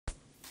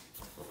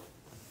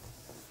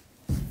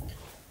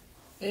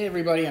Hey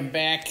everybody, I'm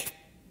back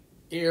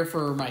here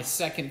for my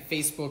second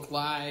Facebook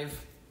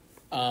Live.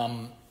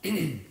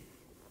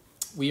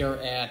 We are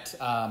at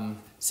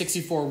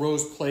 64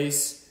 Rose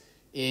Place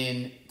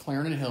in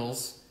Clarendon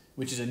Hills,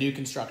 which is a new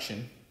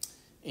construction.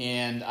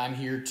 And I'm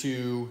here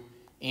to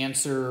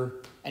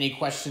answer any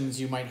questions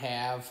you might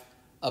have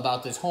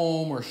about this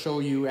home or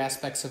show you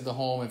aspects of the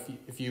home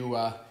if you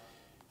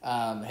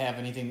have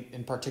anything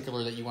in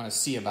particular that you want to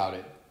see about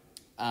it.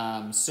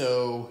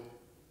 So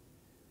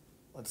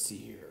let's see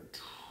here.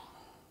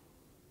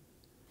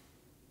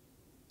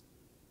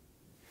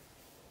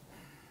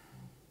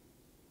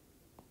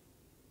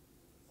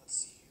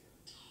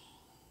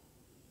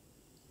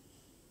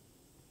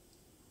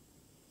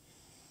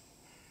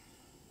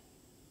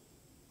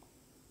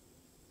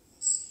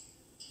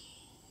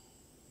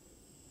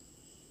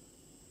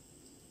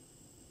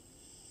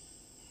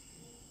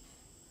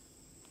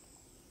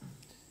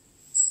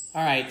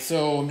 All right,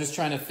 so I'm just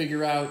trying to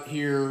figure out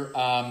here,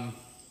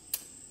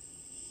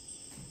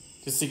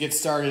 just to get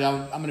started,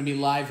 I'm going to be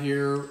live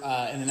here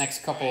in the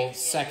next couple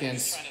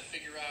seconds.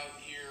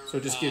 So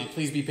just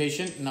please be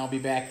patient, and I'll be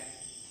back.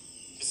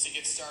 Just to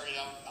get started,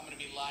 I'm going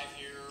to be live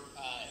here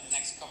in the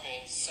next couple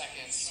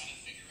seconds.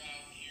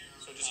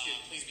 So just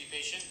please be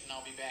patient, and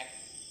I'll be back.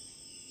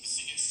 Just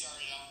to get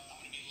started, I'm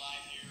going to be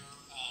live here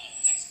in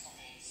the next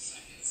couple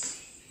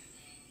seconds.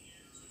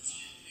 So just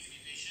please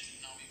be patient,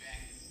 and I'll be back.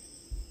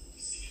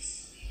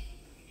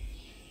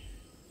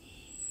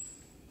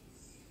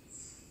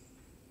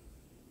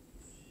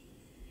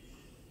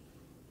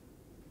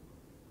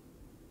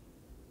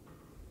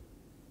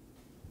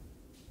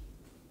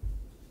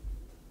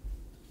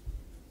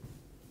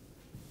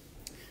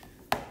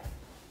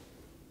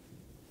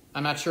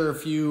 I'm not sure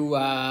if you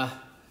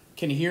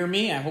can hear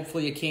me.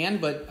 Hopefully you can,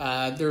 but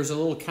there's a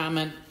little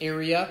comment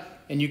area,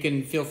 and you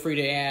can feel free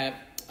to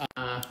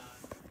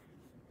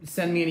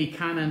send me any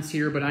comments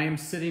here. But I am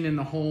sitting in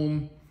the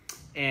home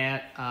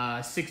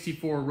at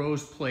 64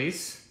 Rose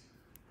Place,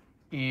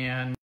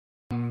 and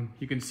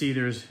you can see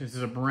this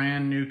is a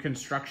brand new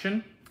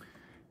construction,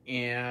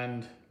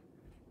 and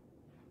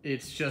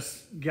it's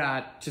just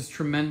got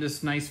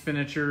tremendous nice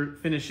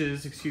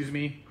finishes. Excuse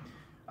me.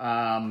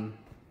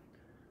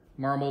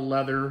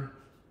 Leathered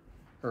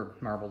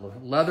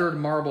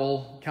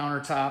marble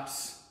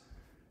countertops,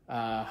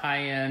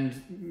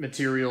 high-end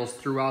materials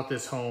throughout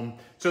this home.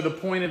 So the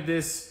point of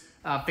this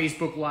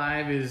Facebook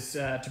Live is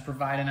to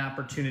provide an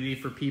opportunity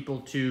for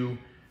people to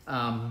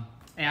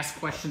ask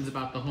questions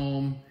about the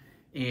home,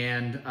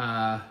 and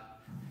I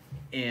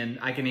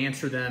can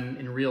answer them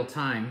in real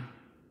time.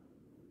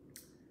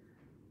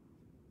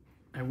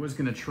 I was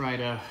gonna try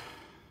to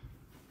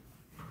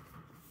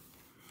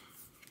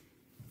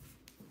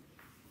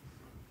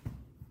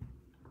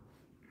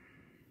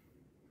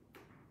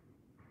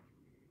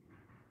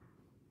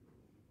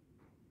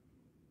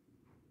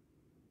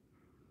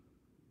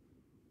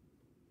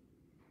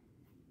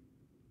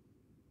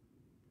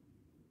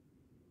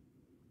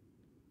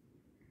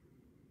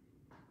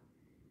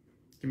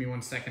give me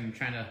 1 second. I'm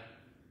trying to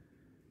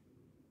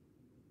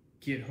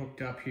get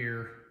hooked up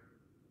here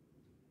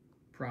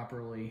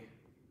properly.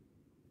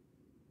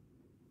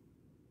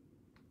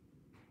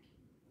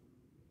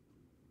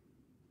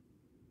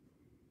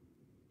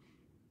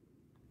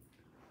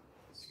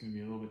 It's going to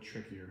be a little bit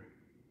trickier.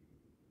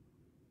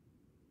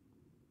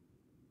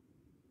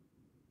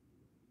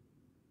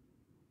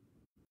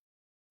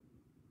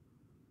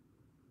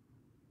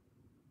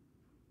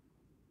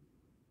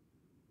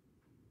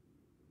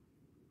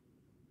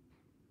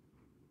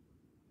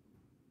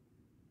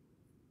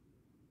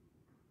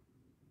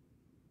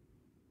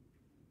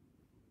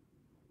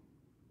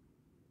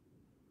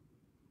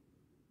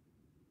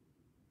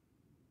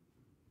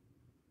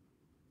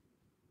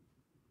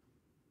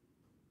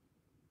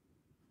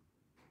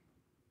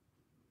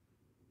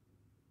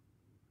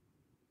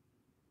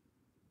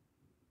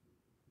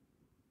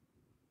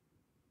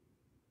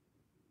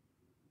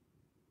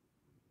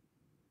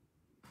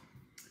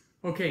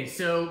 Okay,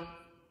 so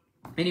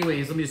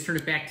anyways, let me just turn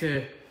it back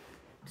to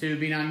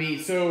being on me.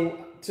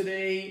 So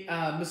today,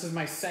 this is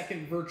my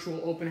second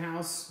virtual open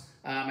house.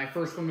 My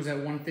first one was at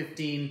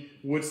 115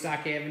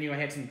 Woodstock Avenue. I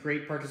had some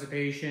great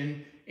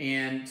participation.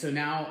 And so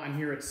now I'm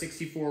here at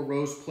 64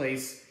 Rose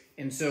Place.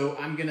 And so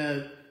I'm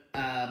gonna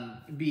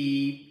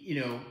be,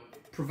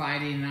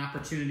 providing an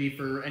opportunity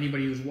for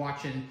anybody who's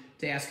watching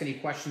to ask any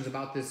questions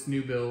about this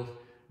new build.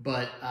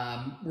 But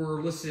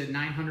we're listed at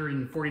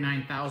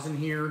 $949,000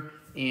 here.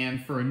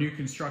 And for a new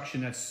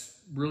construction,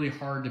 that's really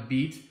hard to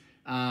beat.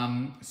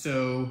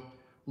 So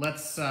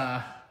let's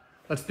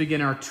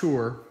begin our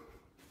tour.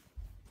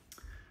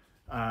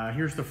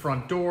 Here's the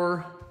front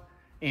door,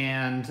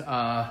 and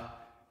I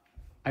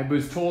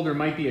was told there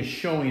might be a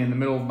showing in the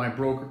middle of my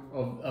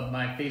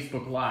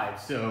Facebook Live,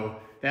 so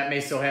that may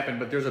still happen.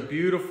 But there's a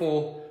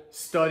beautiful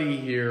study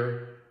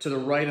here to the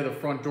right of the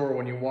front door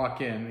when you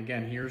walk in.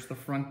 Again, here's the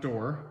front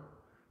door,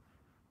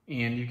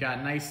 and you've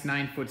got nice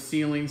 9-foot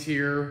ceilings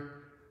here.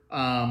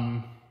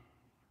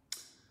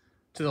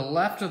 To the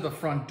left of the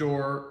front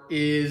door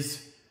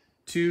is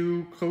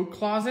 2 coat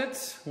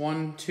closets,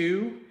 1,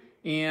 2,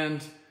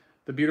 and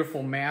the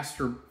beautiful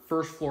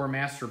first floor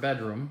master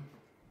bedroom.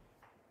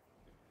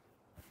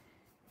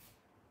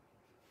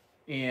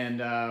 And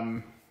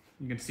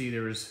you can see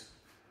there's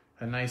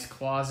a nice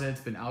closet.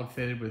 It's been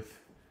outfitted with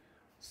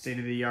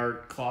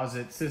state-of-the-art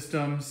closet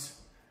systems.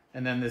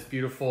 And then this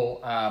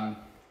beautiful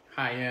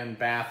high-end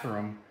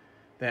bathroom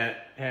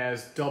that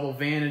has double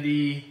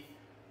vanity,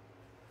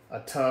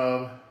 a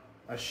tub,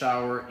 a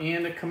shower,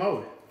 and a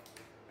commode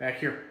back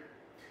here.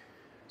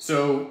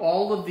 So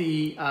all of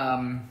the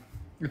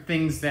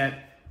things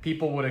that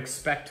people would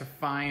expect to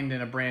find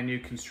in a brand new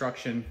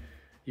construction,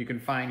 you can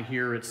find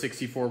here at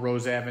 64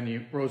 Rose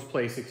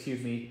Place,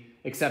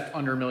 except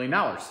under $1 million.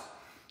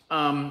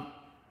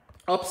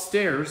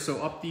 Upstairs,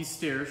 so up these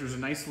stairs, there's a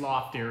nice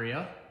loft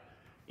area.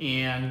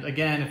 And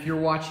again, if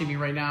you're watching me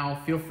right now,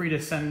 feel free to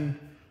send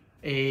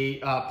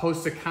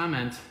post a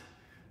comment,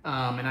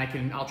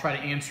 and I'll try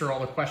to answer all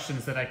the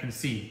questions that I can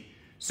see.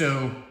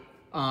 So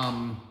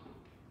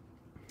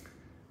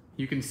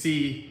you can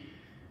see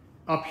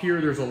up here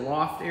there's a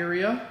loft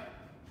area,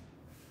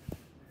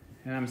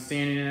 and I'm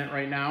standing in it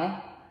right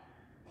now.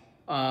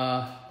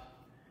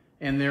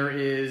 And there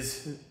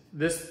is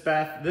this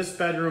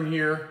bedroom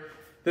here.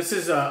 This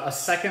is a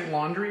second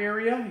laundry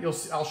area.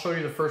 I'll show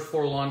you the first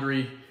floor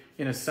laundry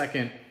in a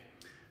second.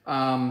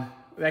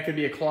 That could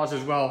be a closet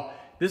as well.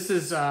 This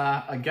is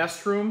a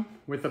guest room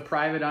with a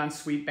private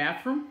ensuite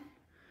bathroom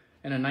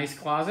and a nice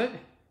closet.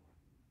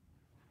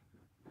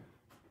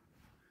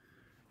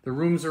 The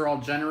rooms are all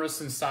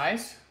generous in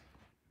size.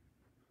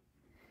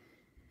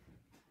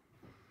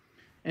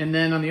 And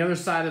then on the other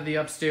side of the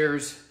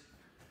upstairs,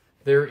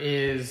 there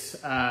is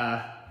 2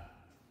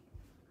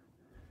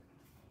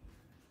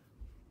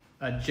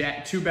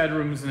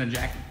 bedrooms and a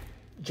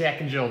Jack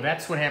and Jill.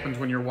 That's what happens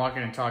when you're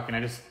walking and talking. I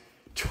just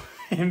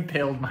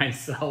impaled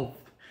myself.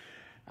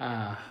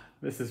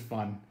 This is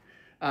fun.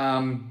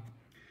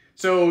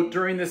 So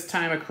during this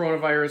time of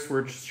coronavirus,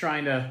 we're just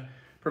trying to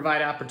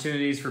provide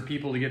opportunities for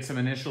people to get some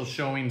initial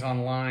showings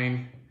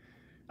online.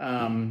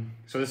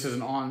 So this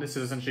is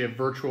essentially a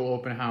virtual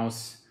open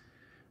house.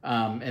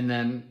 And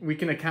then we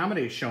can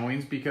accommodate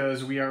showings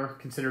because we are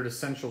considered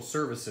essential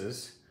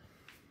services.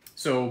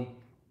 So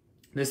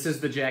this is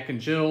the Jack and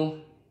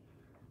Jill.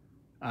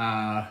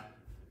 And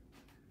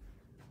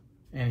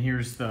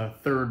here's the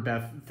third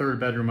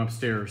bedroom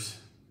upstairs.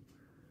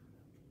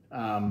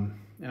 And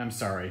I'm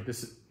sorry,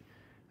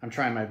 I'm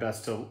trying my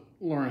best to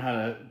learn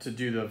how to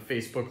do the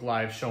Facebook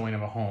Live showing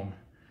of a home.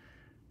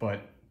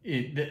 But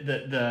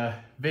the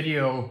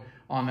video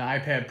on the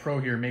iPad Pro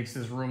here makes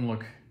this room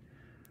look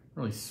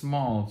really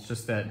small. It's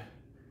just that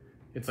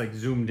it's like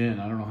zoomed in.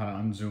 I don't know how to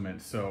unzoom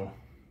it, so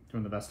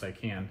doing the best I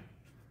can.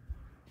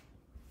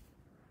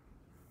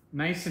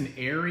 Nice and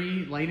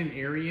airy, light and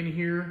airy in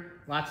here.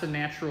 Lots of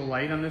natural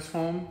light on this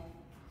home.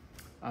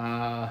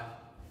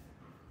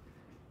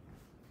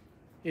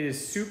 It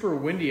is super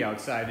windy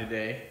outside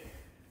today.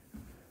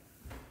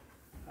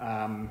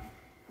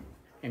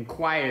 And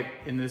quiet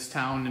in this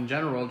town in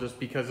general, just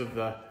because of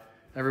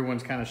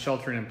everyone's kind of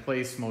sheltering in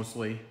place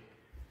mostly.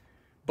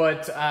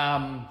 But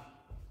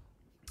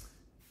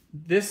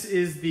this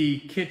is the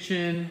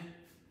kitchen,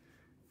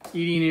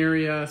 eating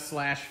area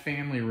 /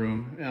 family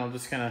room. And I'll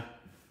just kind of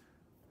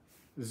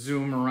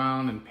zoom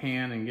around and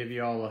pan and give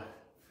you all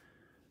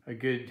a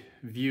good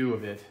view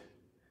of it.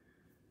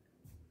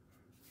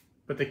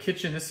 But the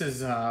kitchen, this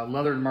is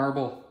leathered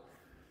marble.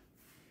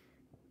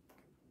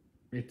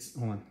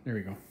 Hold on, there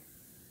we go.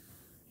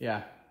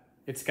 Yeah,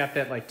 it's got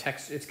that like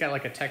it's got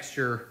like a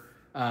texture,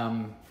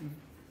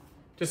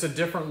 just a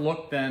different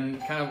look than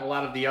kind of a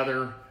lot of the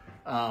other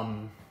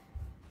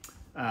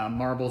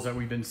marbles that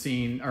we've been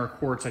seeing, or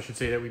quartz, I should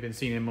say, that we've been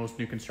seeing in most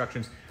new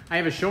constructions. I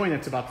have a showing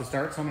that's about to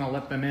start, so I'm gonna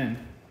let them in.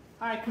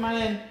 Hi, come on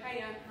in. Hi,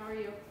 Ann. How are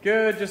you?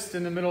 Good, just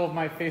in the middle of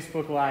my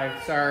Facebook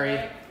Live, sorry.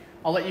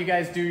 I'll let you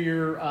guys do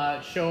your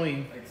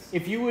showing. Thanks.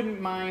 If you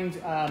wouldn't mind,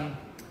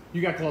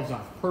 you got gloves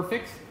on,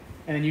 perfect.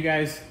 And then you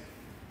guys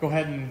go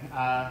ahead and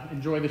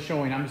enjoy the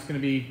showing. I'm just gonna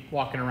be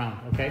walking around,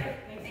 okay?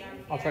 Thanks,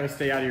 Ann. I'll try to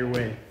stay out of your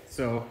way.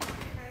 So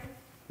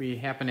we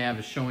happen to have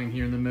a showing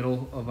here in the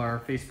middle of our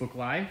Facebook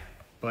Live,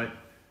 but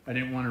I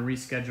didn't want to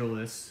reschedule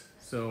this,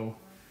 so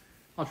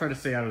I'll try to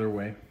stay out of their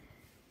way.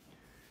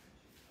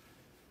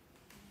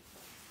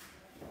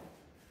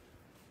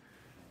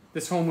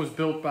 This home was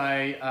built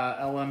by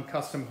LM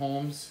Custom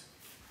Homes,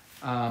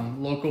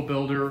 local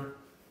builder,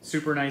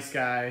 super nice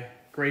guy,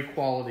 great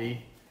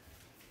quality.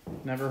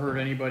 Never heard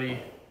anybody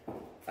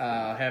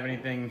have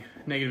anything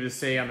negative to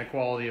say on the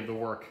quality of the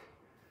work.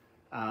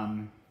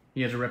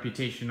 He has a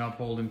reputation to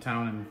uphold in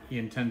town, and he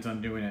intends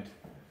on doing it.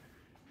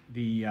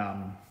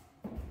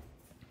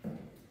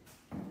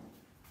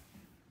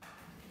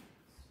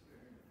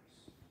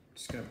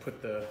 Just gonna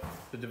put the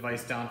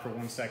device down for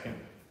 1 second.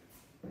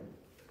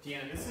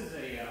 Deanna, this is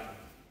a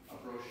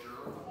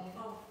brochure of the home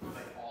with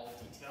like all the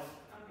detail.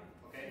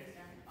 Okay.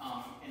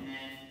 And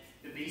then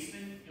the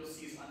basement you'll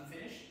see is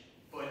unfinished,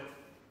 but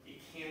it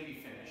can be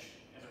finished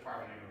as a part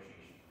of a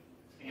negotiation.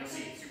 And you'll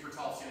see super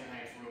tall ceiling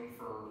heights, room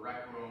for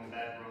rec room,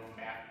 bedroom.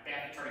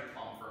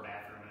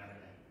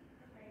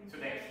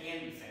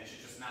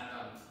 not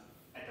done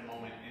at the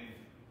moment,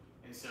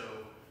 and so,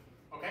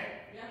 okay?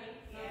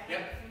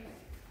 Yep.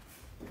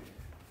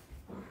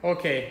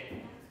 Okay,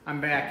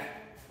 I'm back.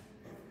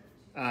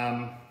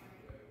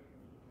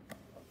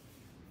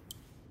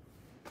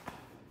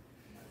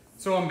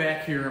 So I'm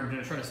back here. I'm going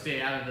to try to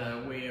stay out of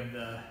the way of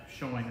the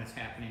showing that's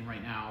happening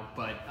right now,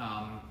 but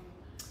I'm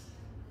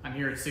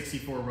here at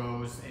 64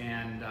 Rose,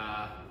 and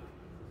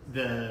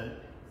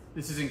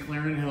this is in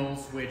Clarendon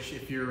Hills, which,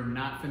 if you're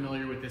not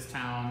familiar with this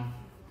town,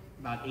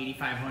 about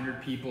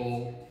 8,500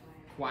 people,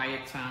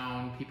 quiet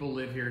town. People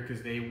live here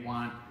because they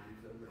want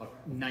a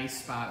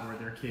nice spot where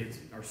their kids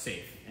are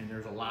safe, and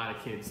there's a lot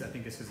of kids. I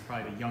think this is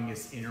probably the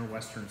youngest inner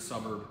western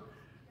suburb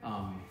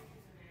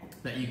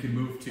that you could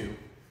move to,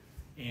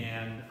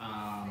 and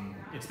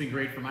it's been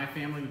great for my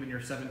family. We've been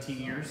here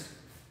 17 years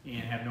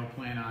and have no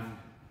plan on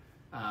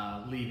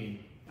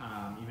leaving,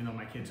 even though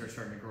my kids are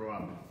starting to grow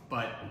up.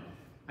 But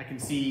I can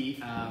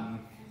see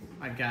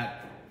I've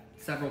got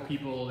several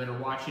people that are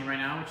watching right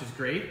now, which is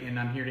great, and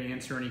I'm here to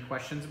answer any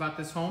questions about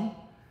this home.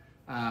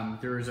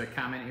 There is a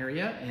comment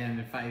area, and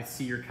if I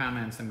see your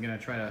comments, I'm going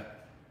to try to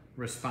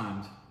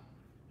respond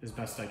as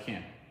best I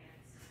can.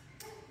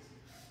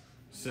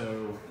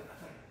 So,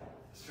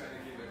 Just trying to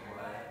keep it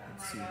quiet.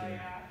 let's see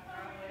here.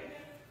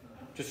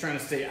 Just trying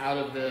to stay out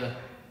of the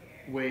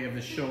way of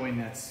the showing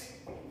that's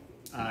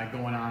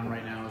going on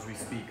right now as we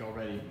speak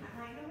already.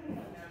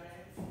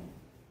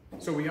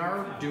 So we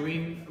are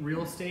doing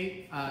real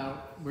estate.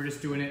 We're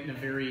just doing it in a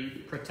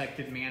very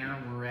protected manner.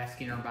 We're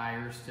asking our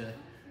buyers to,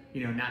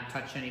 not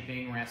touch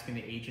anything. We're asking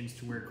the agents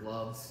to wear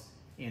gloves.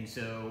 And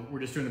so we're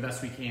just doing the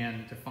best we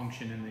can to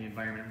function in the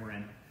environment we're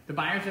in. The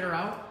buyers that are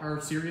out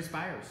are serious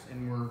buyers,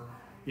 and we're,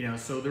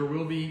 so there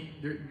will be,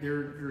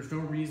 there's no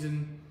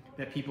reason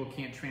that people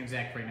can't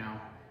transact right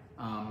now.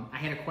 I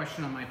had a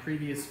question on my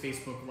previous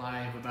Facebook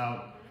Live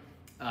about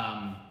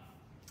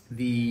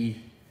the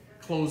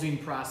closing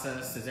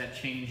process. Is that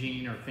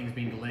changing, or things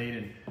being delayed?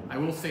 And I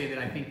will say that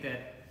I think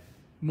that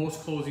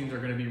most closings are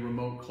going to be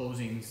remote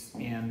closings,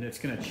 and it's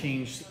going to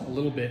change a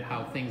little bit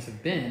how things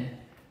have been,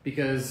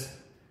 because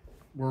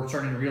we're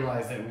starting to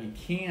realize that we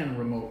can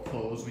remote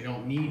close. We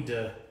don't need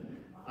to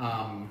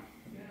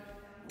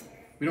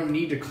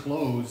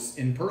close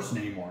in person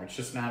anymore. It's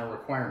just not a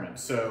requirement.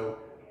 So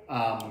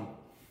I'm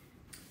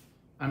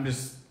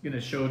just going to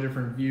show a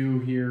different view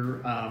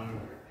here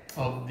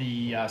of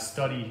the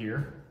study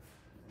here.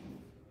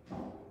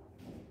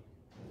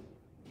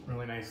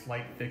 Really nice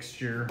light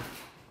fixture.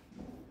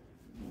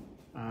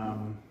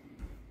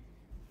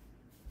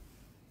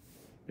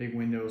 Big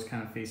windows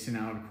kind of facing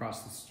out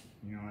across the,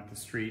 at the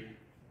street.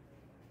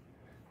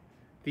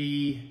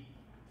 The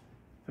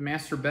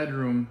master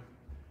bedroom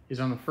is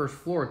on the first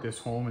floor at this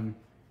home, and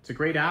it's a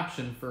great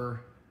option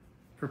for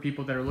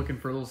people that are looking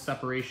for a little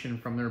separation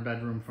from their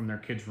bedroom from their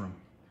kids' room.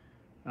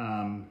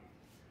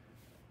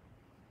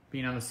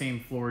 Being on the same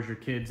floor as your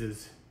kids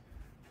is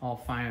all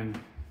fine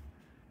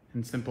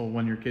and simple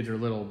when your kids are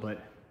little,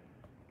 but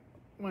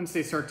once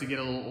they start to get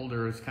a little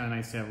older, it's kind of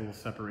nice to have a little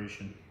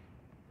separation.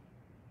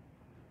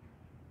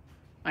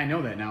 I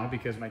know that now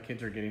because my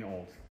kids are getting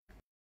old.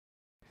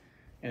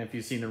 And if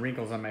you've seen the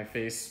wrinkles on my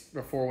face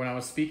before when I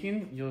was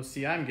speaking, you'll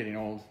see I'm getting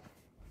old.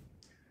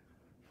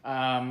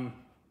 Again,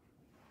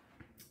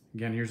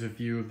 here's a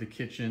view of the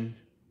kitchen.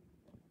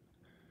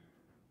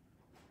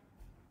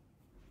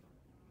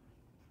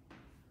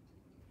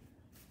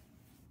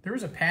 There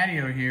is a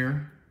patio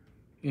here,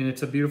 and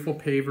it's a beautiful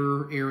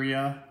paver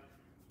area.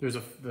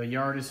 The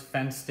yard is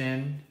fenced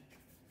in.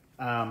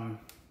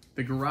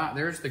 The garage,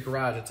 there's the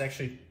garage. It's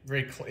actually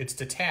it's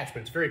detached,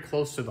 but it's very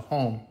close to the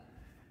home,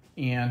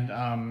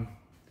 and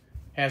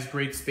has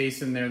great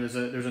space in there. There's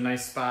a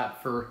nice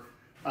spot for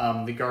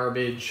the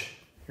garbage.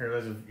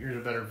 Here's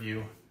a better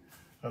view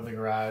of the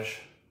garage.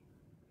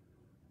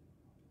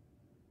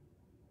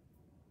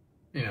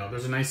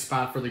 There's a nice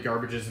spot for the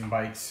garbages and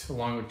bikes,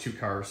 along with 2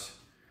 cars.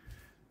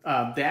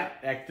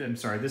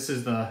 This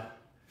is the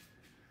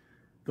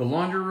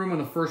laundry room on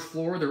the first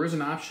floor. There is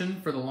an option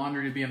for the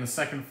laundry to be on the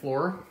second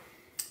floor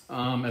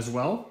as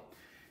well.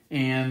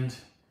 And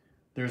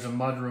there's a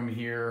mud room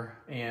here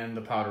and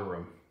the powder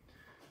room.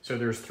 So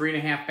there's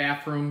 3.5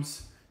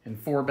 bathrooms and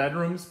 4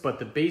 bedrooms, but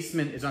the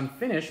basement is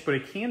unfinished, but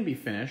it can be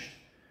finished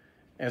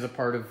as a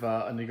part of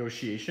a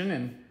negotiation.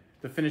 And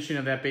the finishing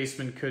of that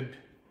basement could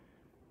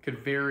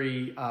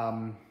vary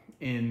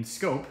in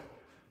scope.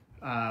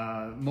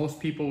 Most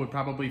people would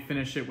probably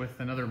finish it with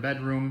another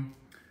bedroom,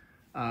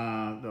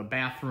 the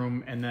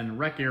bathroom, and then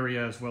rec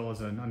area, as well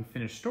as an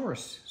unfinished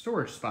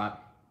storage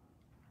spot.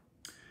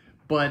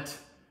 But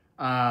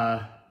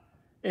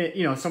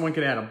someone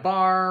could add a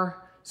bar.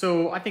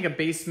 So I think a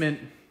basement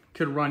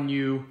could run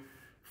you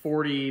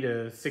 $40,000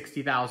 to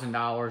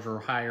 $60,000 or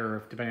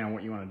higher, depending on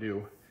what you want to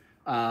do.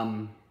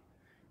 And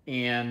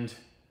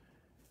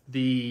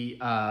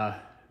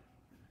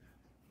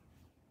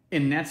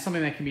that's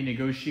something that can be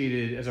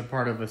negotiated as a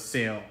part of a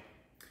sale.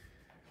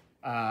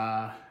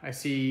 I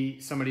see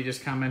somebody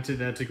just commented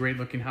that it's a great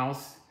looking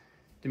house.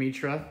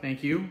 Demetra,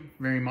 thank you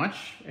very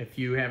much. If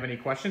you have any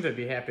questions, I'd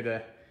be happy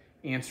to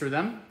answer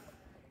them.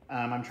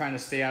 I'm trying to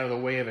stay out of the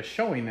way of a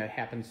showing that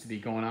happens to be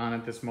going on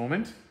at this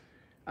moment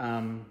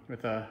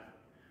with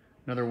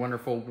another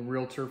wonderful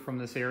realtor from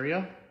this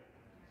area.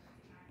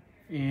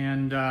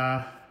 And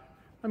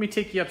let me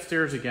take you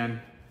upstairs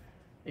again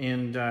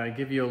and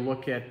give you a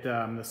look at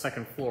the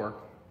second floor.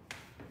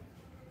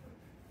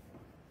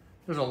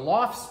 There's a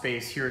loft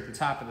space here at the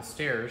top of the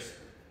stairs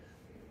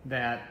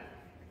that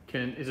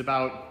is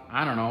about,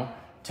 I don't know,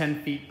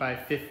 10 feet by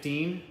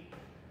 15.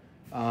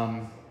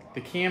 The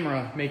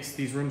camera makes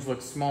these rooms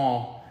look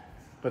small,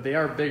 but they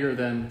are bigger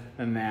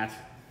than that.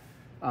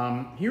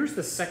 Here's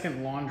the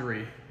second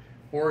laundry,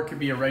 or it could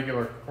be a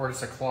regular, or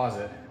just a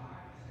closet.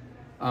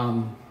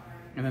 And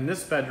then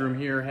this bedroom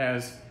here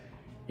has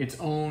its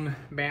own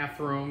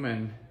bathroom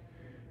and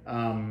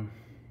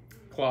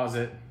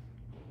closet.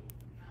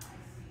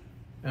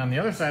 And on the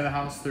other side of the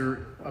house,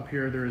 up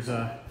here, there's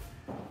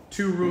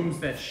two rooms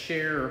that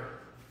share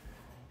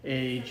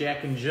a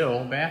Jack and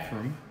Jill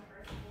bathroom.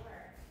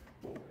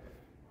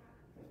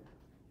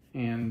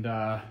 And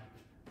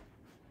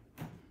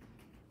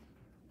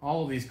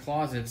all of these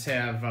closets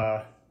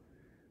have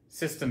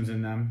systems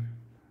in them.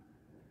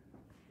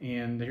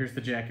 And here's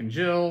the Jack and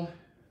Jill.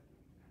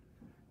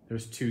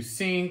 There's two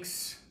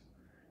sinks.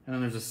 And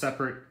then there's a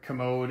separate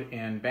commode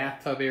and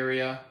bathtub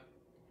area.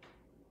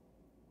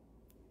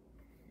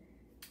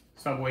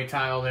 Subway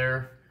tile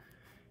there.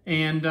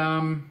 And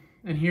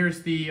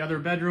here's the other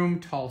bedroom,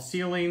 tall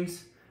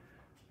ceilings.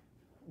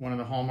 One of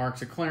the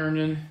hallmarks of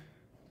Clarendon.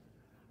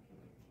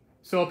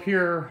 So up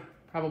here,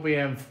 probably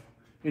have,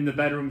 in the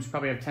bedrooms,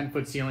 probably have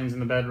 10-foot ceilings in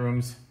the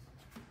bedrooms.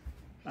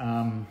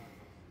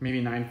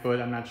 Maybe 9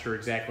 foot, I'm not sure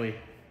exactly.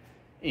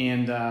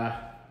 And so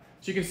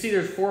you can see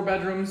there's 4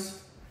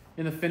 bedrooms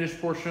in the finished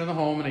portion of the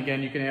home. And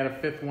again, you can add a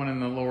 5th one in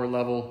the lower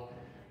level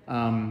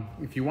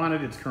if you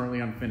wanted. It's currently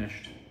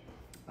unfinished.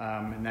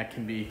 And that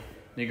can be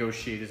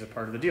negotiated as a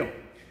part of the deal.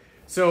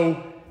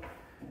 So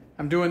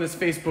I'm doing this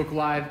Facebook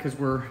Live because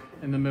we're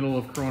in the middle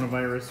of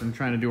coronavirus and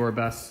trying to do our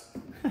best.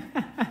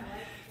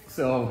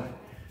 So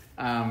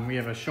we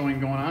have a showing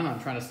going on. I'm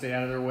trying to stay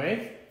out of their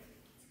way.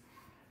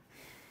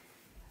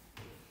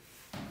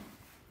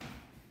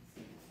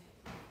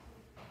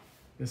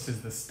 This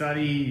is the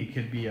study. It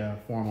could be a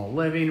formal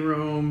living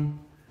room.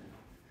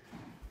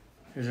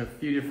 There's a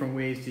few different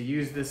ways to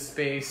use this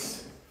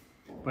space,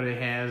 but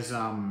it has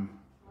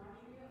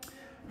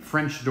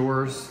French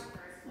doors,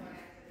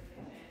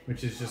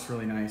 which is just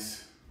really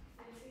nice.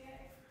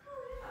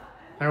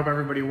 I hope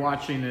everybody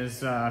watching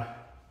is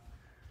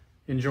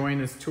enjoying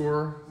this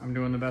tour. I'm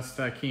doing the best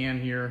I can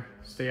here,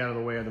 stay out of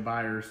the way of the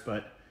buyers,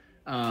 but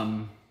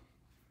I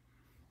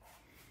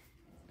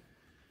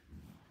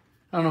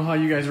don't know how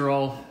you guys are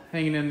all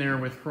hanging in there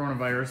with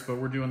coronavirus, but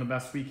we're doing the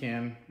best we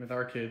can with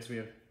our kids.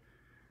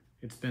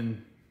 It's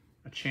been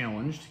a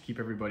challenge to keep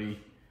everybody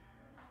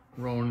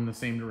rolling in the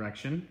same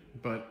direction,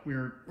 but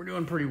we're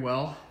doing pretty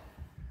well.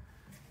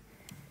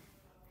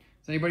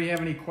 Does anybody have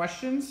any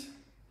questions?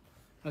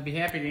 I'd be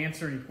happy to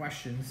answer any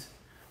questions.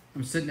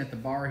 I'm sitting at the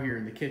bar here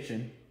in the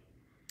kitchen,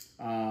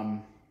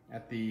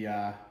 at the,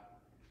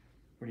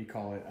 what do you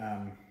call it?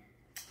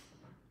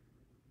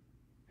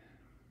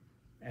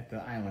 At the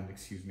island,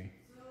 excuse me.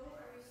 So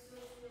are you still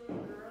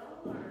feeling girl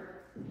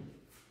or?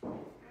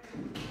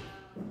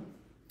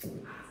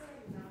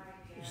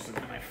 Just look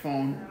at my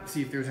phone,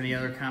 see if there's any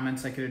other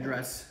comments I could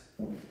address.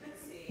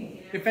 Let's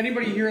see. If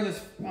anybody here in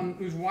this,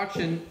 who's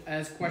watching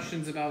has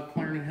questions about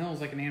Clarendon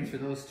Hills, I can answer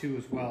those too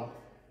as well.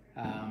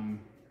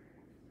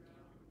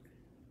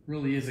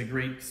 Really is a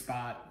great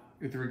spot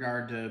with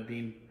regard to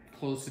being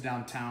close to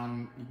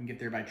downtown. You can get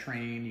there by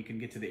train. You can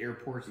get to the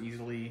airports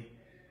easily.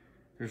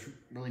 There's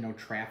really no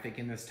traffic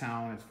in this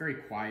town. It's very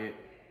quiet.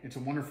 It's a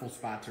wonderful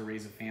spot to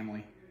raise a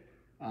family.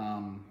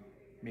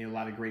 Made a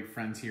lot of great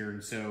friends here.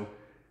 And so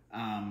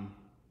I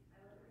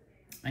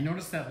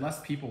noticed that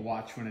less people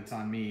watch when it's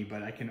on me,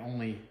 but I can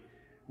only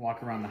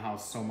walk around the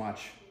house so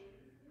much.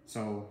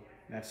 So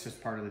that's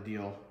just part of the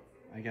deal.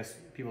 I guess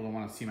people don't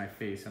want to see my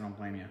face. I don't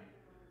blame you.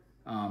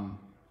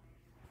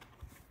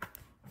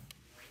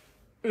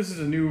 This is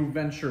a new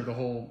venture, the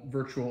whole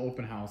virtual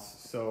open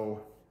house.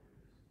 So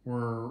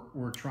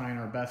we're trying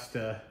our best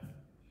to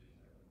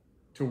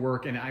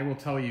work, and I will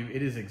tell you,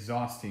 it is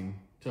exhausting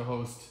to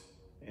host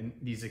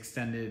these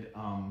extended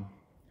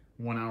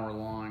 1 hour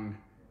long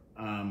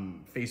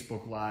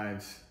Facebook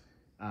Lives.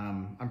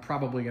 I'm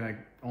probably gonna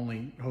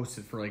only host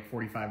it for like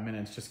 45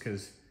 minutes just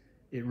because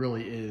it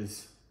really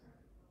is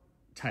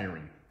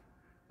tiring.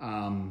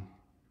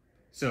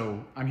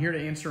 So I'm here to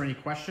answer any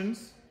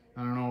questions.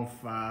 I don't know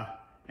if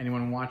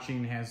anyone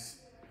watching has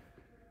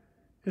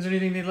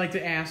anything they'd like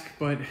to ask,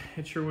 but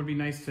it sure would be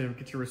nice to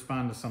get to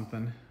respond to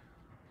something.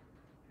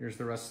 Here's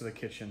the rest of the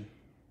kitchen.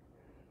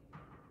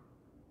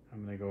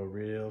 I'm gonna go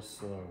real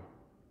slow.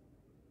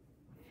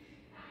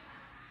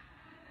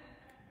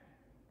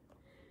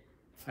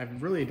 I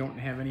really don't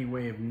have any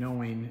way of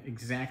knowing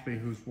exactly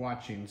who's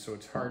watching, so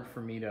it's hard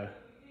for me to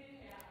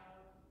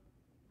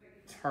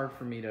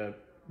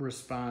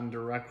respond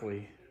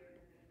directly.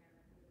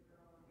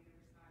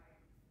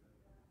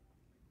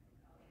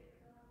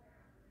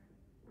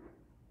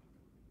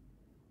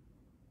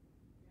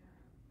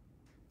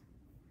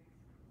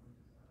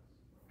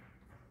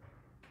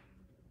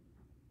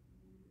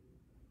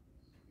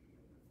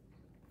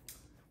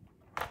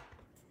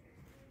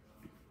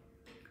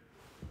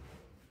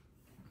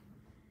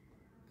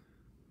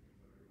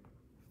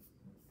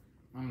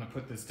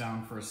 put this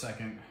down for a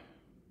second.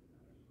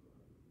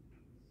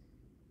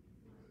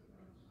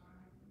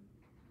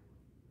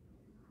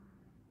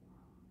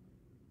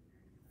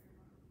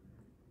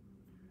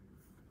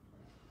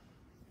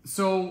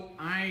 So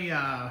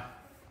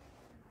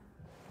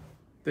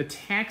the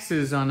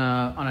taxes on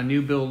a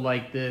new build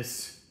like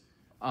this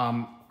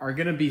are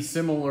going to be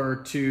similar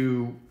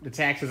to the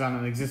taxes on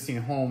an existing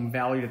home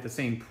valued at the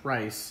same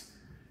price.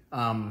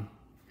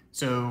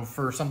 So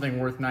for something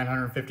worth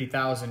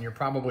 $950,000, you're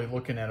probably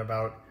looking at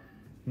about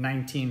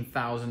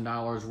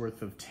 $19,000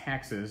 worth of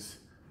taxes.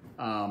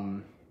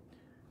 And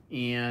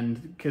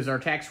because our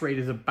tax rate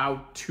is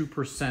about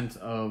 2%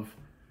 of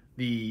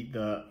the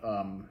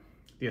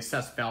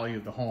assessed value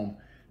of the home.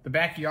 The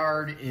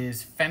backyard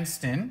is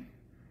fenced in,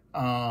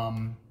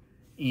 and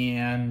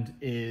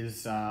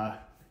is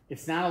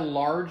it's not a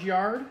large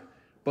yard,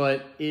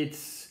 but it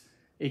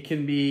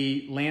can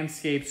be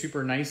landscaped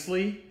super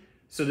nicely.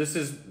 So this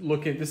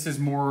is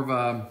more of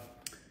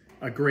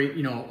a great,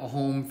 you know, a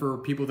home for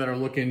people that are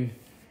looking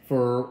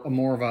for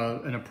more of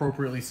an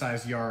appropriately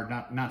sized yard,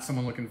 not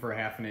someone looking for a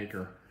half an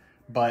acre.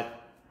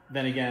 But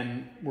then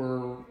again,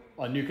 we're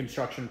a new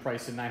construction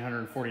price at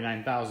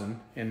 $949,000,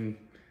 and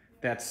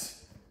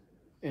that's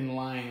in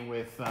line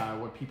with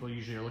what people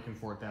usually are looking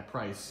for at that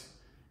price.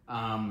 Like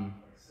 17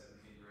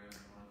 grand a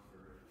month for.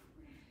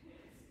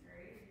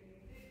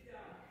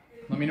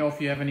 Let me know if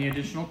you have any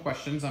additional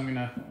questions. I'm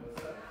gonna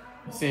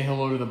say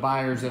hello to the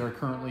buyers that are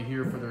currently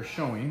here for their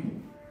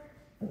showing.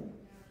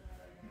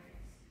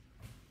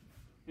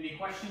 Any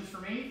questions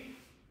for me?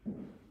 No,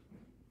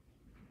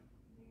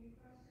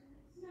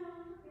 I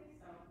don't think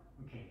so.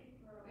 Okay.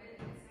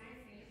 It's nice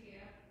meeting you.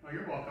 Oh,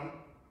 you're welcome.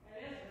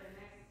 It is very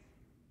nice.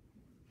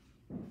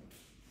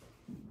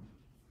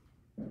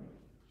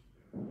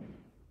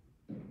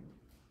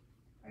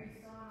 Are you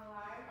still on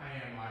live? I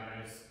am live.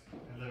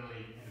 I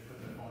literally had to put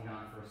the phone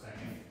down for a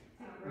second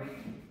Take a break?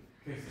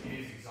 because it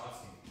is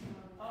exhausting.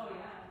 Oh,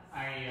 yeah.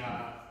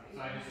 So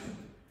I just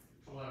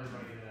told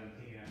everybody that I'm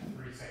taking a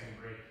 3-second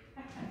break.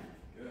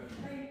 Good.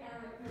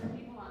 There are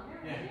people on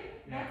there, Yeah, right?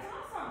 yeah. That's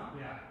awesome.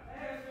 Yeah.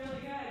 That is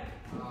really good.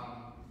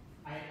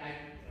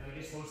 I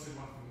just hosted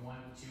one from 1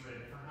 to 2 at a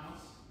different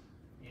house,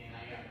 and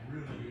I got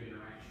really good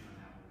interaction on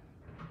that one.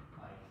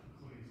 Like,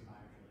 including some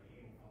buyers were like,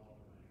 hey, we'll follow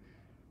up with my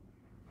show.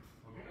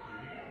 Okay,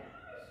 there you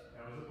go.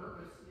 That was the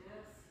purpose.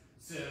 Yes.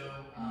 So,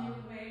 You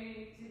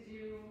waiting to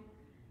do?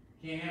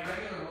 can't have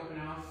regular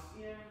open house.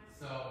 Yeah.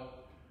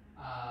 So,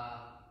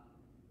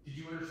 did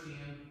you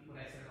understand what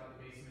I said about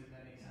the basement? Does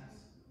that make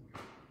sense? Okay.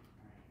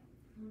 All right.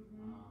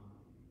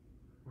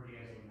 Where do you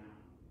guys live now?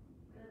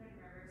 Live in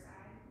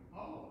Riverside.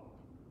 Oh,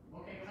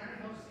 okay. Clarendon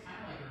Hills is kind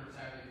of like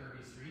Riverside, like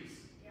Kirby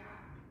Streets.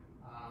 Yeah.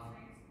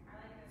 Nice. I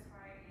like this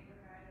quiet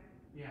neighborhood.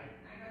 Yeah.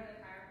 I go to the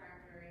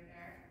chiropractor right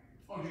there.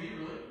 Oh, do you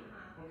really?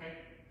 Uh-huh.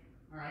 Okay.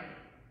 All right.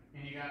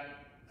 And you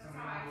got That's somebody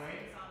how on the I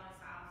way? saw this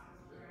house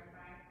because we'll drive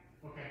by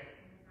Okay.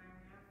 in the time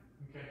now.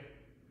 Okay.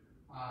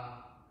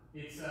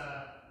 It's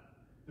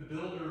the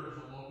builder is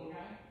a local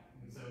guy,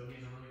 and so he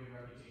has a really good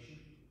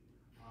reputation.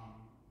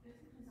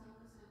 Isn't his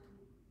office on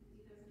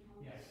 50,000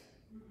 homes? Yes.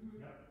 Mm-hmm.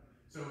 Yep.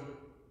 So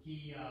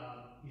he's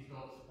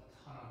built a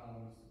ton of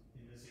homes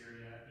in this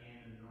area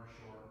and in the North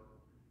Shore,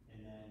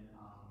 and then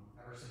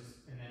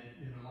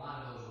and a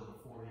lot of those were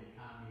before the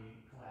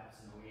economy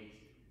collapsed in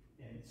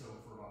 08, and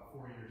so for about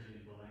 4 years he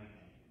didn't build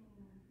anything,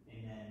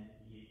 and then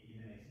he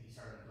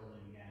started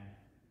building again,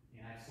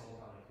 and I've sold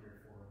probably 3 or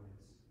 4 of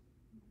his.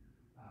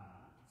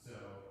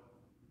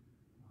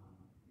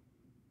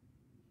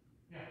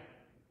 Yeah,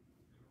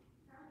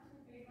 I don't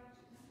think they pay much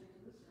attention to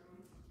this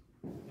room.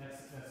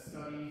 that's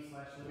study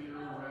 / living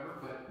room or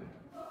whatever, but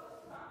Well,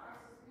 this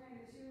office is kind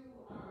of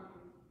two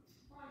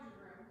laundry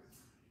rooms.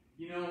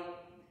 you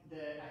know,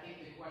 I think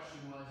the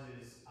question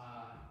is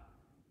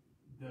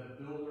the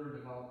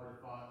builder developer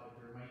thought that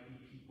there might be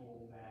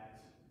people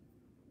that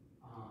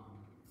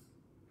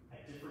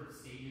at different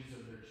stages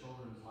of their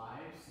children's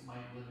lives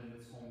might live in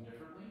this home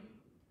differently,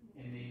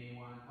 and they may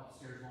want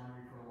upstairs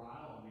laundry for a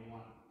while and may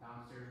want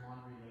downstairs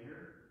laundry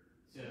later.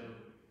 So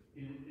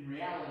in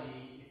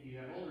reality, if you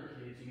have older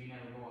kids, you may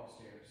never go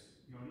upstairs.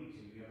 You don't need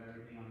to. You have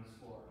everything on this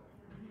floor.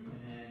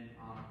 And then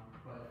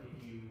but if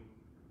you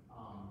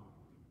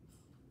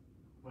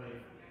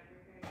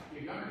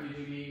if younger kids,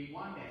 you may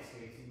want that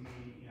space, and you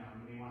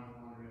may want the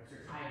laundry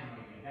upstairs. I have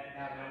no idea.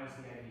 That was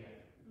the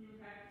idea.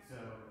 Okay. So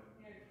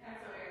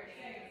That's what we're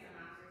saying. Some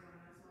masters on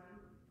this one.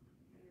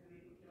 And then we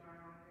can do our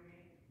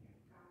laundry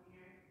down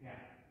here.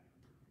 yeah.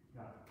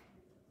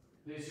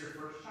 This is your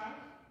first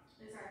child?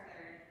 This is our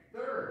third.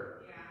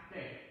 Third. Yeah.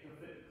 Okay.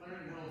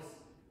 Clarendon Hills,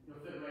 you'll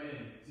fit right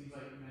in. Seems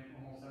like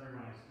almost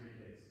everyone has 3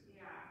 kids.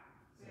 Yeah.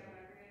 So we have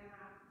a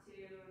 3.5,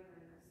 2, and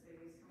then this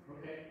baby's coming.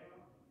 Okay.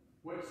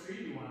 What street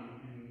do you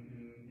want in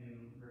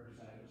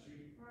Riverside? What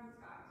street? We're on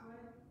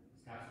Scotswood.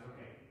 Scottswood.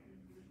 Okay.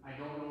 I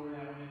don't know where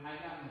that one is.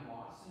 I've gotten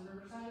lost in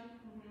Riverside.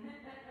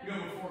 You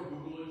know, before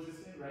Google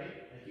existed,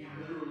 right? Like you Yeah.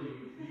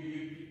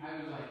 literally, I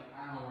was like,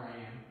 I don't know where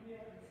I am.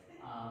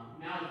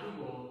 Now with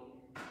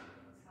Google,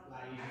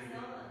 I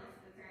still don't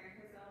miss the turn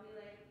because they'll be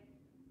like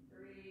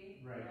 3,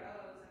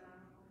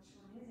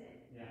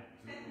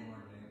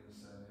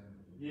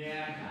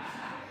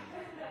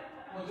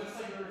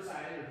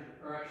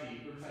 Riverside, or actually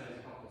Riverside has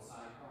a couple of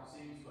side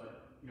crossings,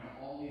 but you know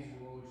all these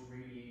roads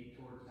radiate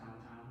towards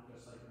downtown,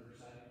 just like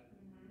Riverside.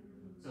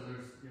 Mm-hmm. So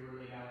they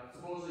were laid out.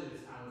 Supposedly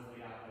this town was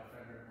laid out by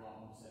Frederick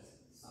Law almost as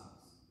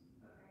sons,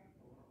 Okay.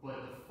 but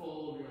the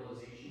full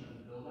realization of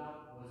the build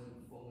out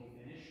wasn't fully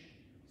finished.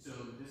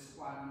 So this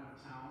quadrant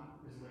of town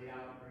is laid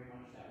out very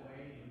much that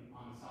way, and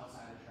on the south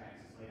side of the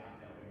tracks it's laid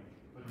out that way.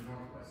 But the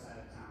northwest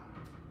side of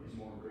town is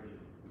more gritty.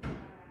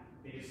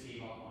 They just gave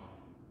up on it.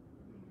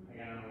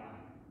 Like, I don't know why.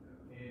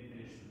 They didn't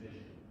finish the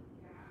vision.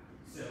 Yeah.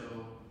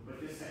 So,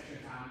 but this section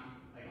of town,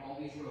 like all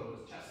these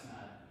roads,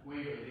 Chestnut,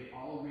 Waverly, they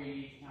all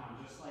radiate to town,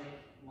 just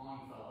like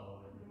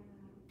Longfellow and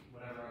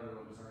whatever other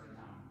roads are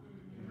in town.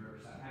 In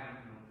Riverside. I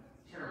don't know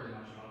terribly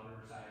much about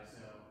Riverside,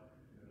 so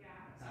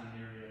Yeah. it's not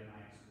an area of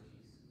my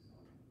expertise.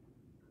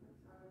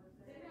 So.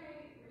 Didn't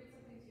I read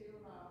something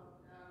too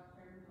about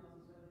Clarendon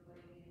Mills is really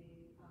putting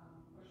a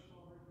push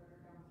forward for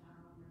their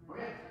downtown? And Oh,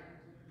 yeah. starting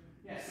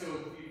to- Yeah,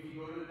 so if you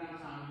go to the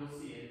downtown, you'll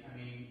see it. I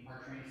mean, our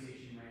train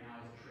station right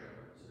now is a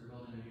trailer, so they're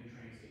building a new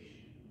train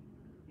station.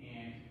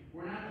 And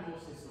we're not the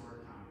most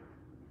historic town here.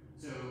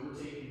 So we're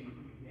taking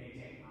the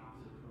exact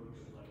opposite approach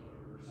of like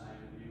what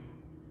Riverside would do.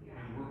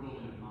 Yeah. And we're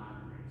building a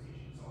modern train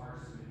station. So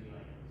ours is gonna be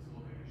like, it's a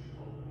little bit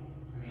Chipotle.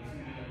 I mean, it's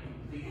gonna be like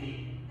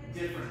completely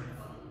different.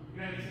 You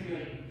know, it's gonna be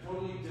like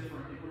totally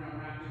different. Like, we're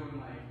not doing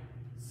like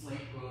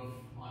slate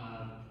roof on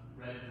a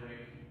red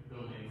brick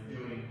building. We're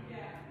doing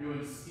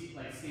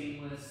like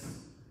stainless.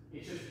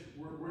 It's just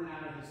we're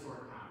not a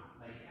historic town.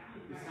 Like Yeah.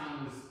 this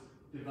town was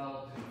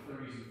developed in the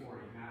 30s and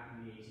 40s, not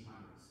in the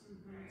 1800s.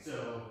 Right. So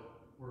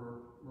we're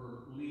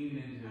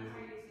leaning into That's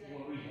why you see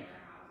what like we have.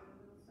 houses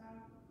and stuff.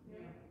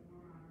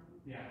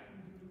 Yeah.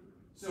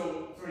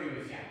 So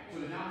anyways, yeah. So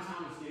the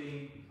downtown is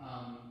getting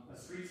a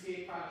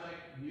streetscape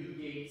project, new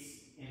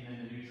gates, and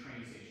then the new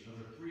train station.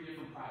 Those are 3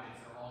 different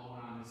projects that are all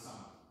going on this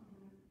summer.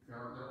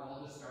 They're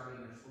all just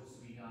starting. They're supposed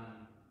to be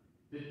done.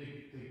 The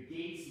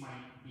gates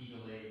might be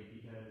delayed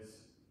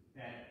because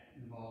that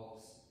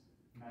involves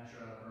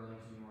Metro,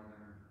 Burlington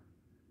Northern,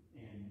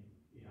 and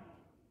you know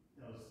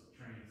those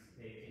trains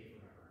they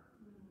take forever.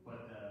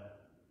 But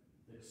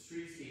the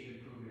streetscape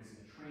improvements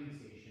in the train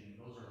station,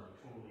 those are like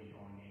totally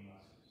going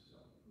gangbusters. So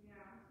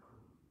Yeah.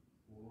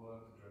 We'll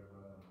have to drive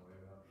by on the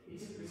way up.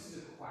 this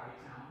is a quiet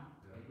town,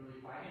 like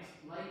really quiet. It's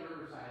like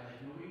Riverside,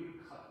 like nobody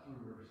would cut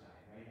through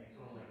Riverside, right? Like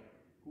totally, like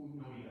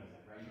nobody does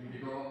that, right? You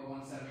either go up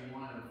 171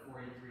 or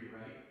 43,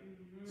 right?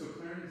 So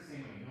Clarendon's the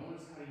same way. No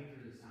one's cutting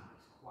through this town.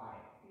 It's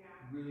quiet, Yeah.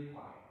 really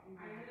quiet.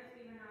 I noticed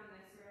even on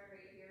this road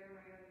right here,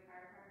 when I go to the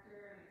chiropractor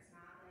and it's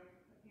not like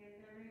a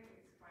pandemic,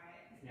 it's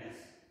quiet. Yes,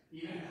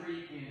 even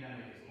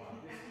pre-pandemic is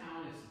quiet. This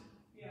town is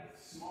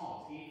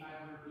small. It's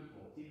 8,500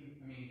 people. It's even,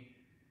 I mean,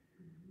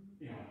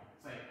 you know,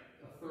 it's like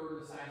a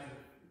third the size of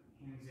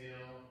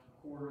Hinsdale, a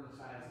quarter the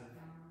size of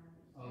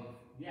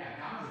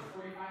Downers is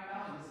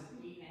 45,000. This is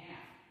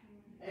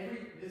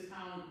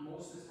 8.5.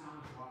 Most of this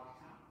town is walk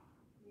to town.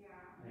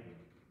 Yeah. Like,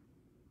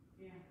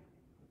 Yeah.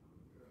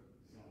 so,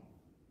 I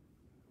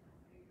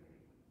agree.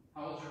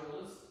 how old's your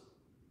oldest?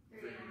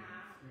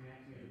 3.5. 3.5. So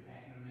you're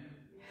packing them in.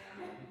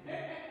 Yeah.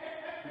 Okay.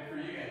 Good for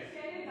you guys.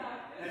 Getting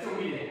doctors. That's what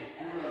we did.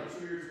 We were like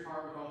 2 years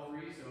apart with all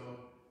 3, so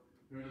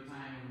there was a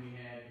time when we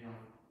had,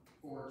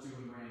 4, 2,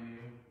 and brand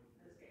new.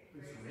 That's It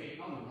was great.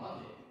 great. Oh, we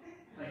loved it.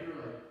 Like, we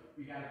were like,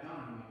 we got it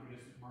done, and like, we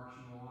just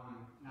marching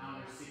along. Now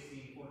they're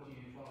 16,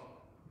 14, and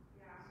 12.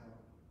 Yeah. So,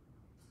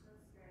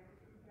 That's good.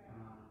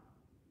 uh,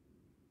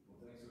 Well,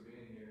 thanks for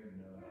being here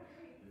and,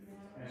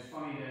 and it's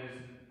funny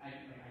that I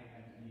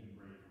need a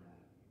break from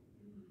that.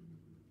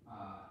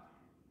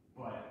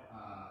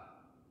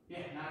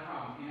 Yeah, not a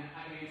problem. And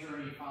I can answer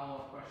any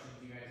follow-up questions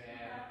you guys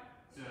have.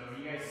 So,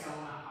 you guys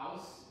selling a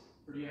house?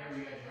 Or are you guys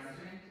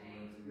renting?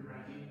 You're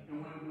renting? And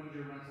when's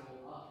your rental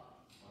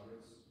up?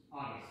 August.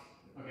 August.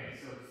 Okay,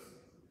 so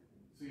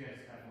you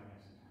guys definitely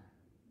have some time.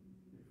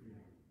 Good for you.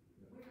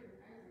 I was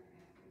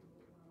gonna ask you a little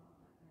bit more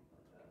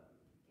about that,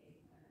 like what the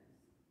game plan is.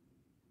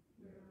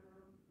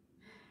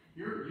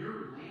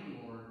 Your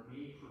landlord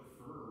may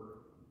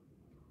prefer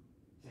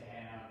to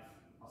have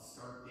a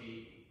start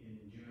date in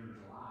June or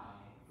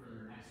July for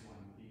their next one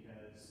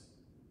because,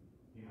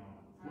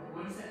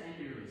 when's that end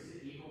of your lease?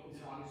 Is it April? Is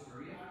it August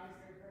 30th?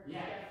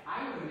 Yeah,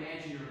 I would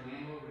imagine your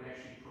landlord would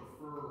actually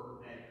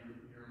prefer that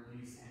your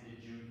lease ended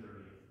June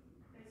 30th.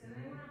 And so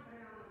they want to put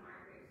it on the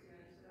market soon,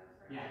 so that's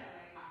where Yeah.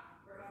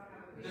 we're about to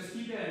have a big. Just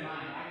keep that in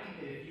mind. I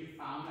think that if you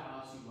found a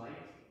house you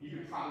liked, you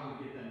could probably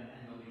get them to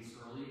end the lease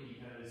early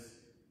because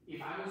if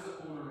I was the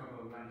owner of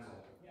a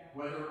rental,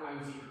 whether I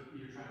was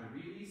either trying to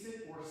release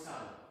it or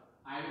sell it,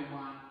 I would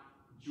want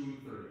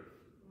June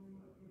 30th.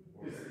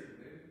 Well,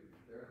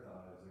 their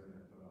thought is they're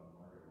gonna put it on the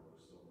market while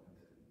we're still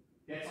renting.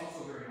 That's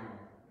also very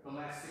normal. The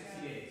last 60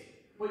 days.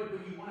 But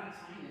you want to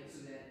time it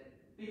so that,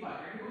 think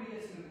about it, everybody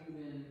that's going to move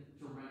in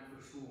to rent for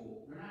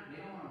school, they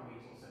don't want to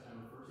wait till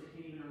September 1st. They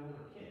can't even enroll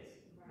their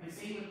kids. And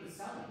same with the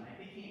selling. Like,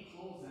 they can't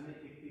close them.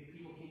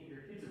 People can't get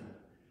their kids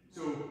enrolled.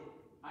 So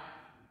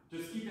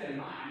just keep that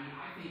in mind. I mean,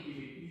 I think you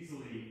could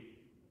easily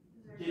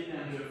get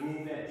them to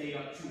move that date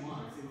up 2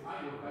 months. It would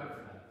probably work better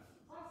for them.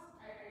 Plus,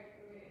 I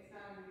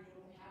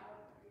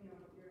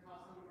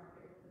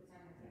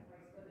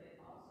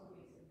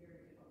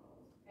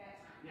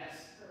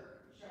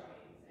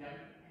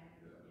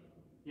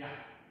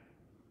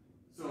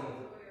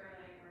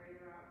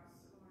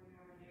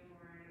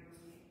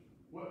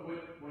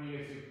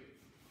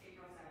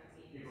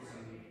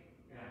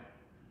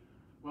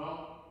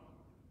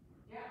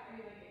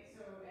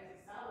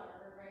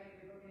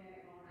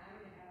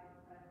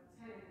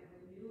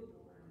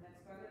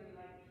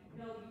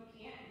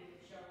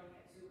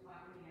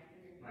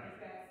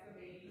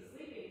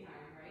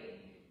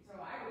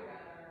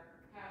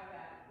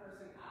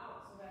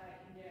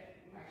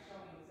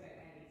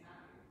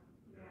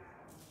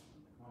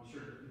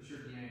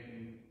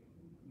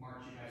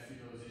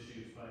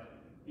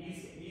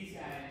These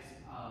guys,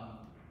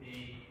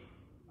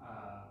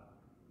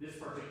 this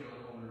particular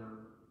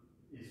owner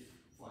is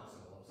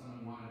flexible. If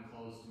someone wanted to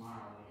close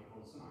tomorrow, they could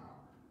close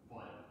tomorrow.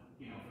 But,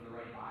 for the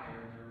right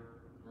buyer,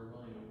 they're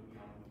willing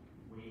to,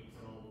 wait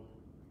till,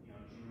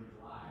 June or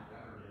July,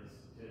 whatever it is,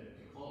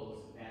 to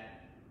close.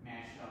 That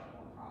matched up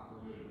more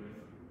properly with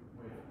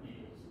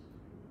people's,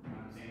 you know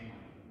what I'm saying?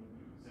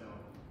 So,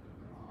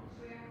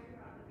 Should we ask you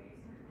about the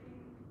basement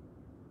thing?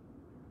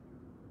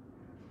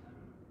 Okay.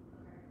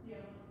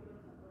 Yeah, we'll do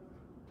those.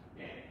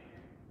 yeah.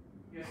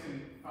 You guys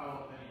can follow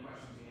up with any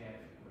questions you have.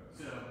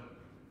 So,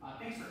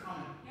 thanks for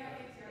coming. Yeah,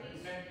 thanks, Charlie.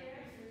 Okay.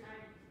 Thanks for your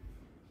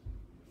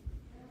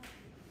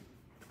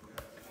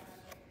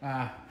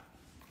time.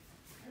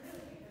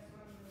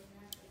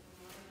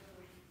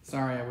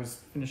 Sorry, I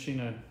was finishing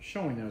a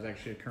showing that was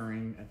actually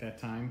occurring at that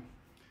time.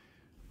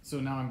 So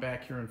now I'm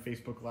back here on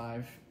Facebook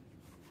Live.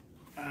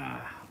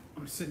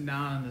 I'm sitting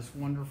down in this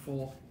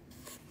wonderful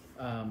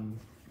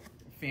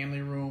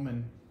family room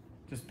and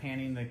just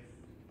panning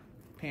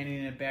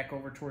it back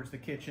over towards the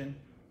kitchen.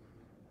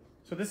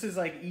 So this is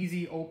like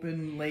easy,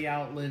 open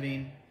layout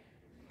living.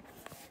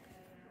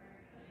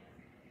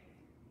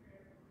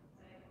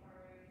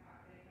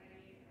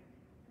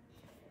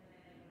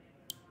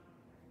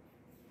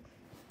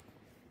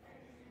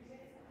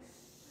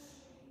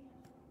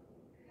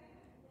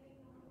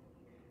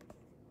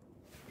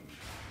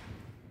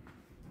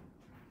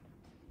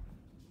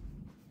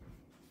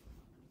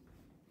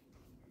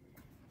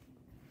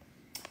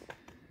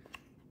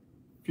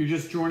 If you're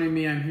just joining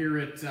me, I'm here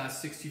at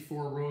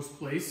 64 Rose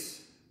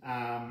Place.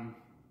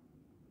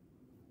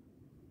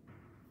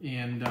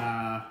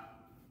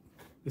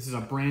 This is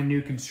a brand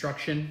new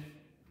construction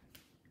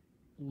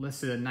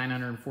listed at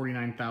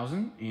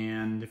 $949,000.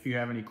 And if you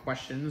have any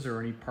questions or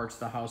any parts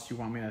of the house you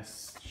want me to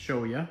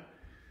show you,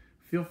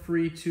 feel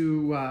free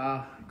to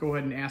go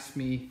ahead and ask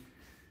me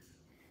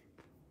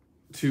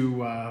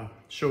to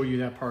show you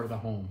that part of the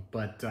home.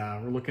 But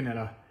we're looking at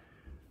a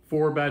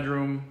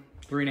 4-bedroom,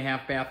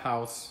 3.5 bath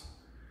house.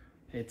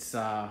 It's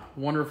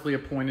wonderfully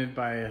appointed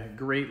by a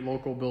great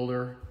local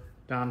builder,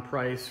 Don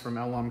Price from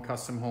LM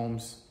Custom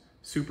Homes.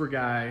 Super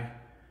guy,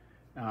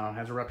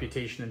 has a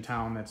reputation in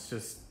town that's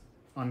just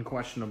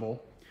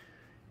unquestionable.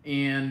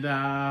 And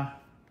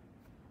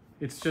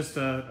it's just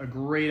a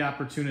great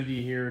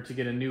opportunity here to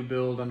get a new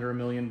build under $1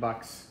 million.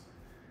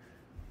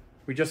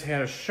 We just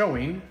had a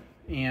showing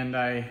and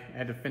I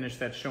had to finish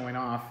that showing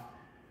off.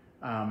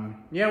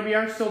 Yeah, we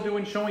are still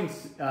doing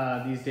showings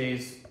these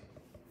days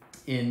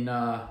in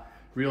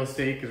real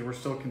estate because we're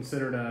still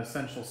considered an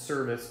essential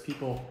service.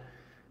 People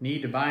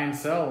need to buy and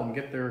sell and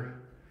get their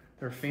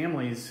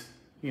families,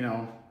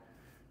 into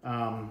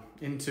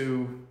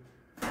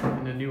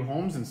new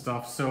homes and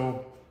stuff.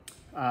 So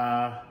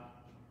I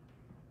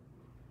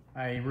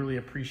really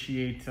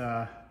appreciate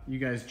you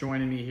guys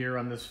joining me here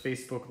on this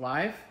Facebook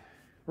Live.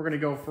 We're gonna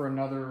go for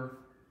another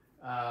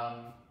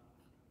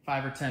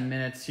 5 or 10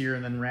 minutes here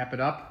and then wrap it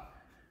up.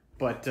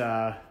 But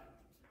there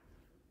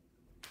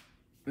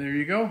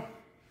you go.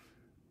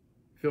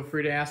 Feel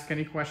free to ask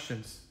any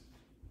questions.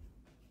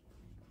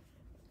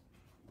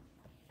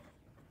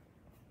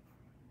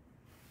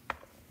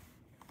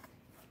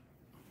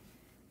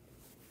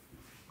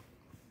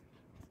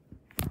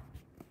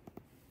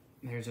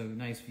 There's a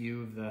nice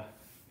view of the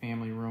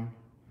family room.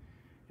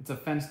 It's a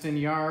fenced-in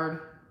yard.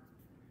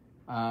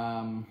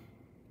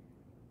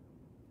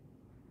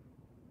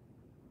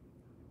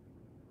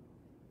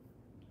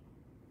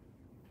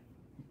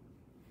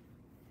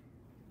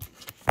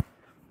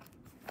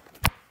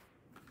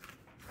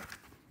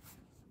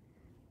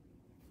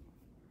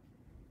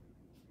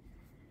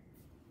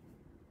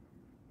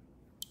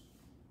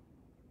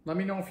 Let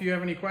me know if you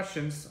have any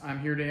questions. I'm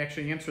here to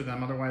actually answer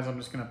them. Otherwise, I'm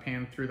just going to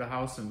pan through the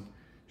house and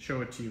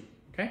show it to you.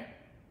 Okay?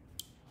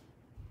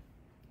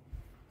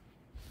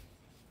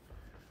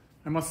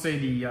 I must say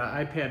the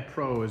iPad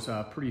Pro is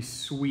a pretty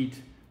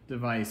sweet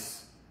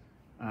device.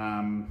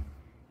 Never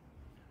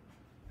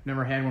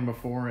had one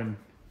before, and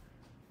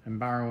I'm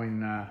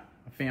borrowing a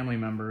family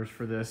member's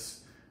for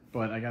this.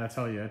 But I got to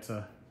tell you, it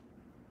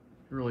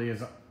really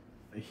is a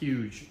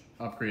huge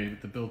upgrade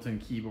with the built-in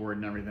keyboard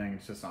and everything.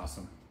 It's just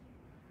awesome.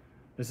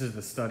 This is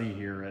the study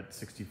here at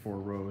 64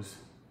 Rose.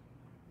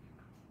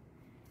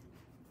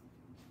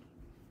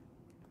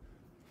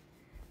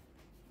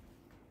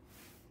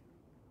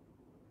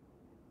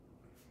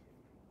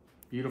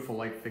 Beautiful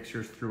light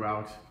fixtures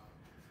throughout.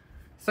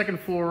 Second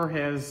floor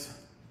has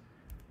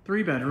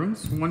 3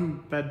 bedrooms.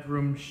 One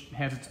bedroom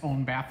has its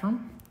own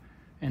bathroom,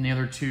 and the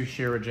other 2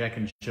 share a Jack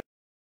and Jill.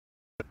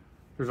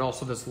 There's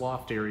also this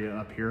loft area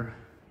up here.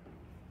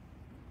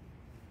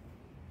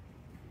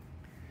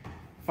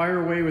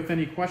 Fire away with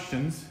any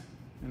questions,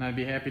 and I'd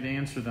be happy to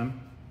answer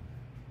them.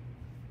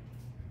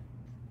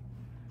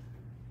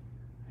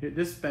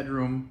 This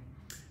bedroom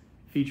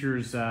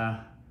features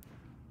a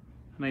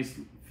nice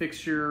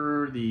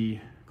fixture. The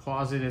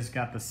closet has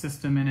got the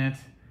system in it.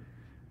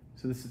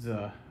 So this is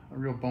a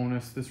real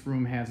bonus. This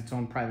room has its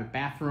own private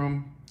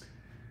bathroom.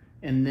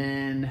 And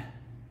then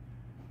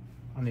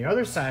On the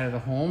other side of the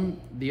home,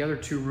 the other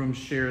two rooms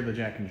share the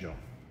Jack and Jill.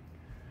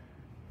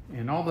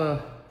 And all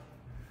the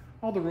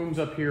rooms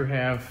up here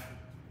have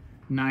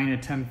 9 to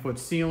 10 foot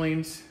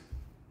ceilings.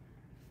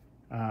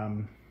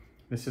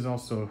 This is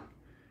also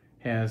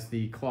has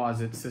the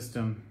closet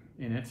system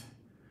in it.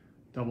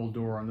 Double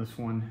door on this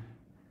one,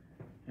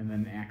 and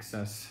then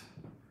access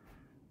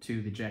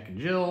to the Jack and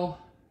Jill.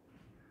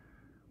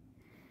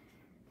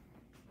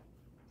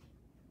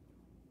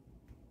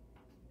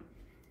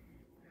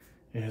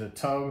 It has a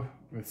tub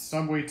with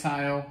subway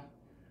tile,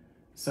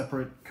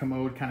 separate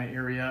commode kind of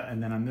area,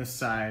 and then on this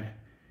side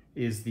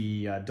is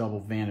the double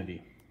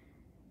vanity.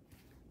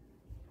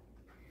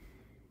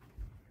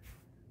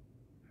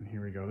 And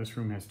here we go. This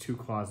room has 2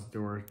 closet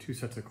doors, 2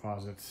 sets of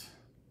closets.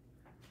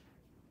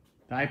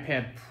 The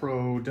iPad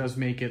Pro does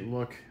make it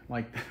look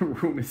like the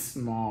room is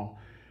small,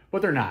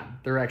 but they're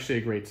not. They're actually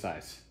a great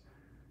size.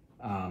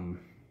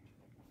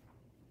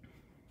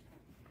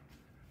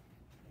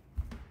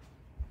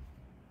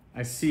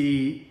 I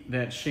see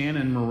that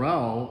Shannon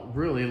Morell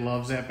really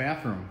loves that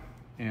bathroom,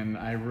 and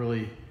I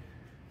really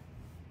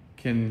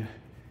can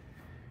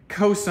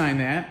co-sign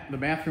that. The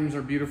bathrooms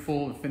are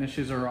beautiful, the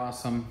finishes are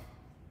awesome.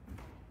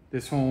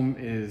 This home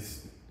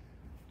is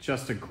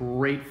just a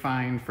great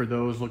find for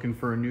those looking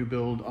for a new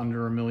build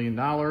under $1 million,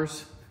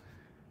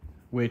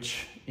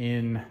 which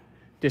in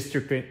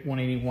District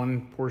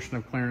 181 portion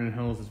of Clarendon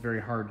Hills is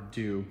very hard to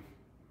do.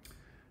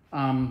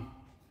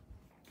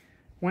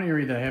 One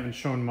area that I haven't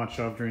shown much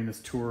of during this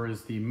tour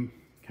is the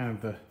kind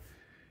of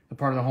the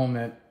part of the home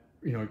that,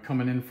 you know,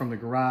 coming in from the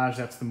garage,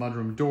 that's the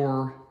mudroom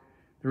door.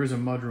 There is a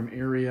mudroom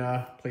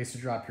area, place to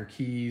drop your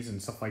keys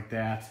and stuff like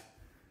that.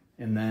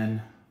 And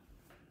then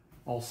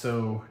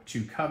also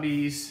 2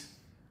 cubbies,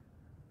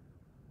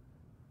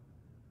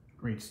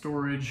 great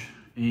storage,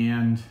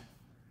 and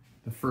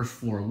the first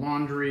floor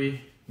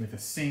laundry with a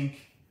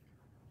sink,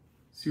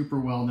 super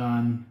well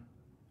done.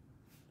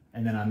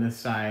 And then on this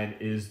side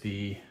is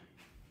the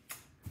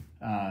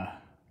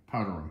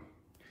powder room.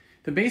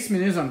 The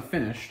basement is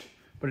unfinished,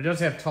 but it does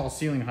have tall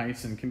ceiling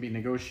heights and can be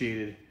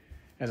negotiated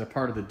as a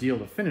part of the deal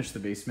to finish the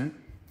basement.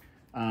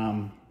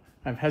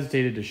 I've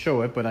hesitated to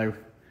show it, but I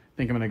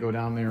think I'm gonna go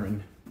down there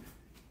and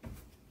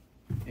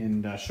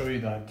show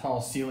you the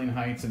tall ceiling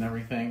heights and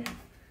everything.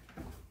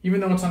 Even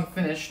though it's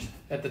unfinished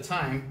at this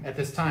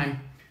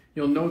time,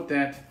 you'll note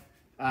that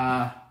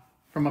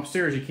from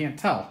upstairs you can't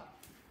tell.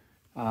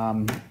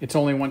 It's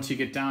only once you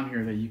get down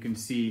here that you can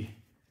see,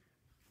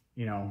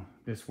 you know,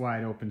 this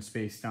wide open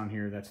space down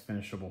here that's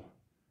finishable.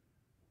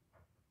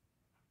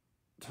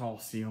 Tall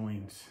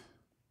ceilings.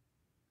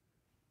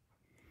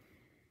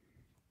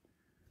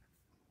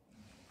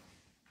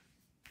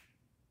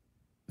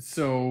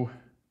 So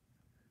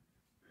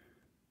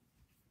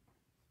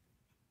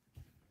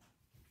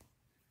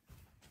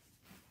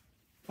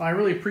I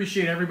really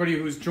appreciate everybody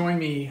who's joined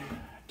me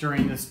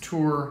during this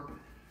tour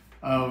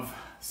of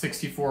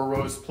 64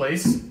 Rose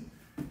Place.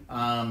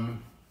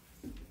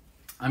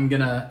 I'm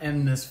gonna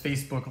end this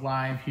Facebook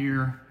Live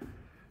here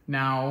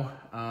now,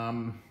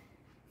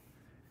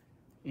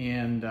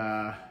 and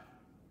I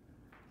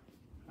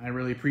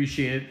really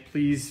appreciate it.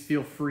 Please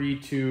feel free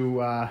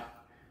to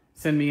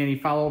send me any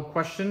follow-up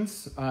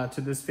questions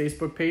to this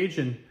Facebook page,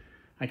 and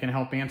I can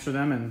help answer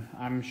them, and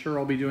I'm sure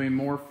I'll be doing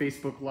more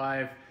Facebook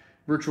Live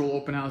virtual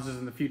open houses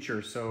in the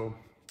future. So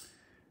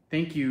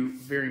thank you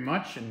very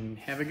much and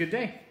have a good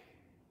day.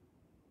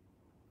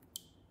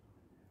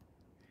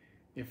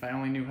 If I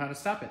only knew how to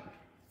stop it.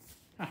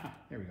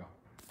 There we go.